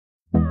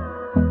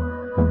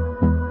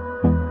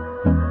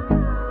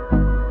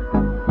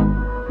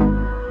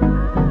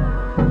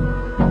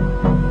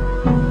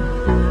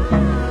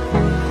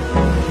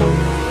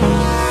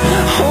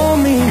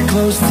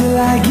close till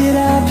I get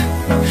up.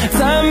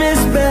 Time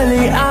is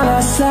barely on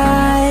our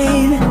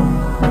side.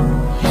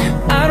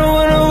 I don't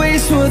wanna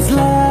waste what's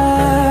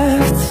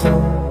left.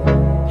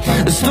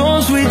 The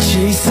storms we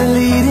chase are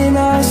leading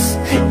us,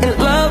 and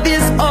love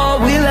is all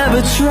we'll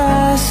ever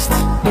trust.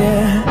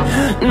 Yeah,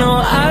 no,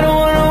 I don't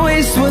wanna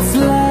waste what's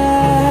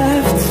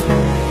left.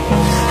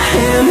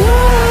 And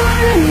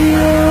on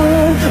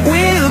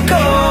we'll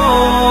go,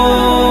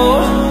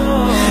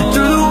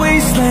 through the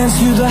wastelands,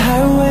 through the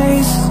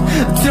highways,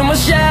 till my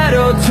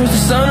shadow turns to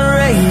sun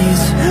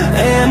rays.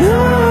 And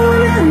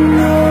on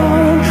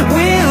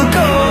we'll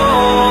go,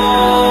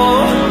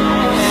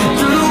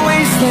 through the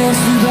wastelands,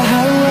 through the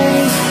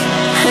highways,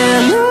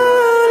 and on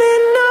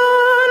we'll go.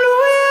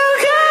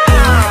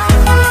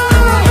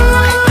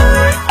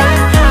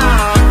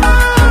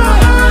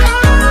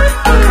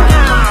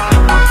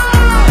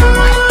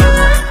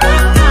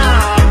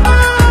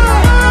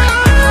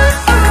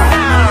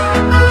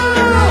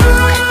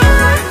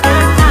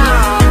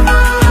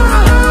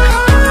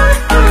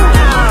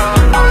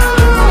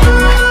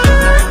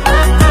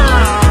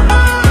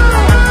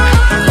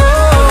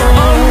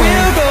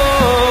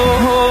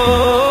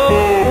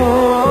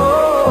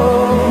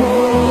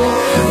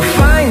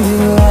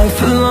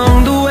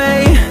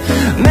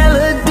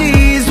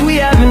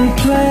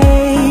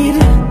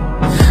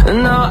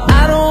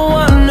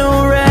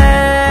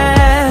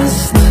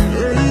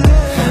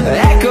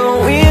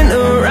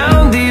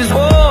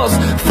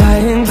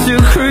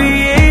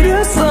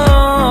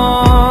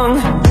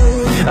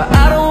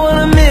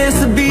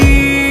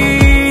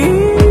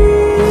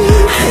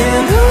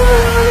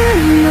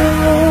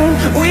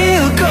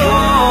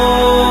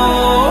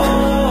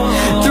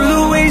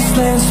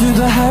 Through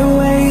the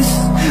highways,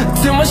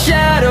 till my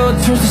shadow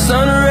turns to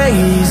sun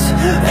rays.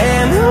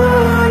 And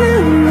on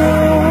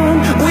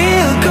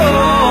we'll go,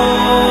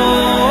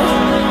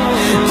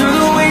 through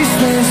the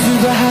wastelands,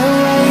 through the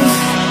highways,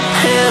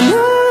 and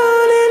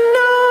on we'll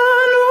go.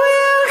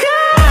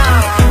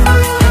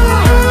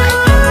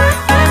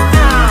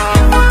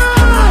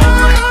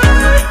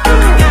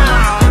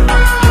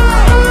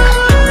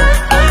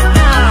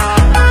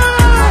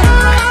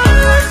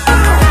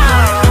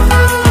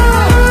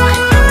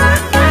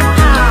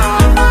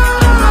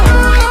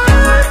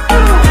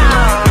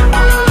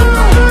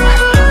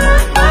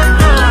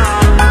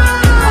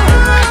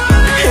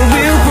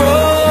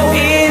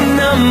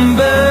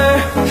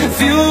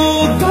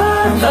 Fueled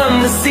by them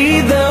to see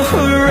the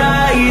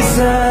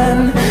horizon,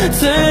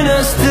 turn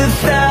us to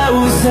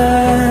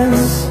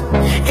thousands,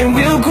 and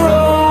we'll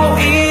grow